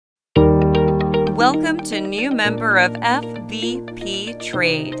Welcome to new member of FVP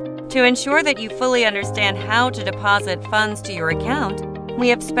Trade. To ensure that you fully understand how to deposit funds to your account, we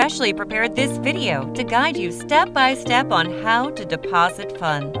have specially prepared this video to guide you step by step on how to deposit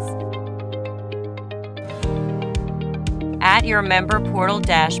funds. At your member portal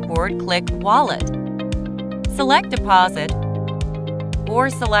dashboard, click Wallet. Select Deposit or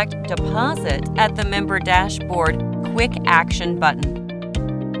select Deposit at the member dashboard Quick Action button.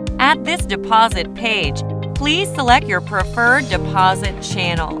 At this deposit page, please select your preferred deposit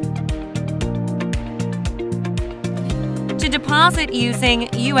channel. To deposit using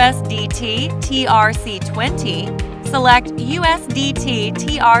USDT TRC20, select USDT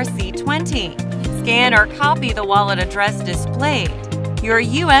TRC20. Scan or copy the wallet address displayed. Your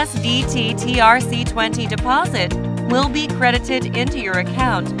USDT TRC20 deposit will be credited into your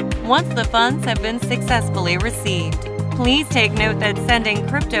account once the funds have been successfully received. Please take note that sending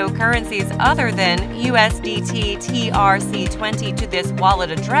cryptocurrencies other than USDT TRC20 to this wallet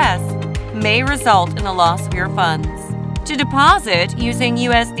address may result in the loss of your funds. To deposit using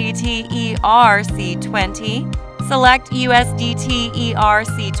USDT ERC20, select USDT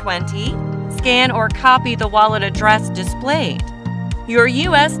ERC20, scan or copy the wallet address displayed. Your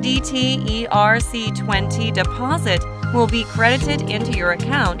USDT ERC20 deposit will be credited into your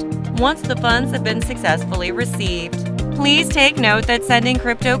account once the funds have been successfully received. Please take note that sending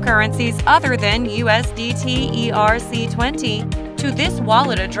cryptocurrencies other than USDT ERC20 to this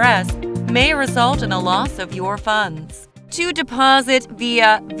wallet address may result in a loss of your funds. To deposit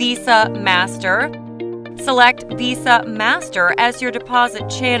via Visa Master, select Visa Master as your deposit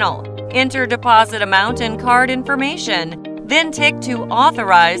channel. Enter deposit amount and card information, then tick to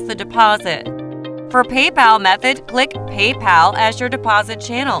authorize the deposit. For PayPal method, click PayPal as your deposit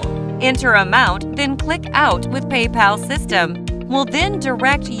channel. Enter amount, then click Out with PayPal system. Will then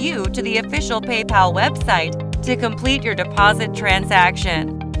direct you to the official PayPal website to complete your deposit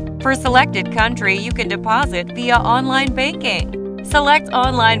transaction. For selected country, you can deposit via online banking. Select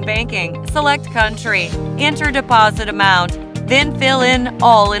online banking, select country, enter deposit amount, then fill in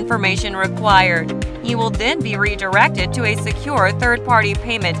all information required. You will then be redirected to a secure third-party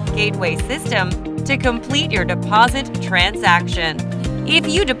payment gateway system to complete your deposit transaction. If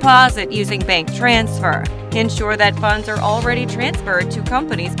you deposit using bank transfer, ensure that funds are already transferred to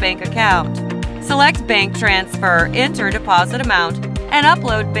company's bank account. Select bank transfer, enter deposit amount, and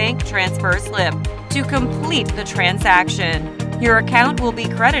upload bank transfer slip to complete the transaction. Your account will be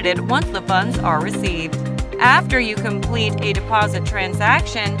credited once the funds are received. After you complete a deposit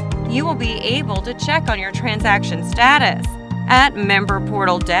transaction, you will be able to check on your transaction status. At Member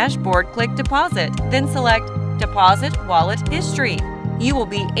Portal Dashboard, click Deposit, then select Deposit Wallet History. You will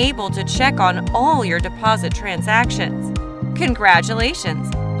be able to check on all your deposit transactions.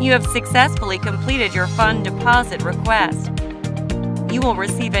 Congratulations! You have successfully completed your fund deposit request. You will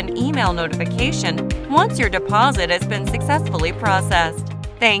receive an email notification once your deposit has been successfully processed.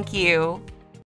 Thank you!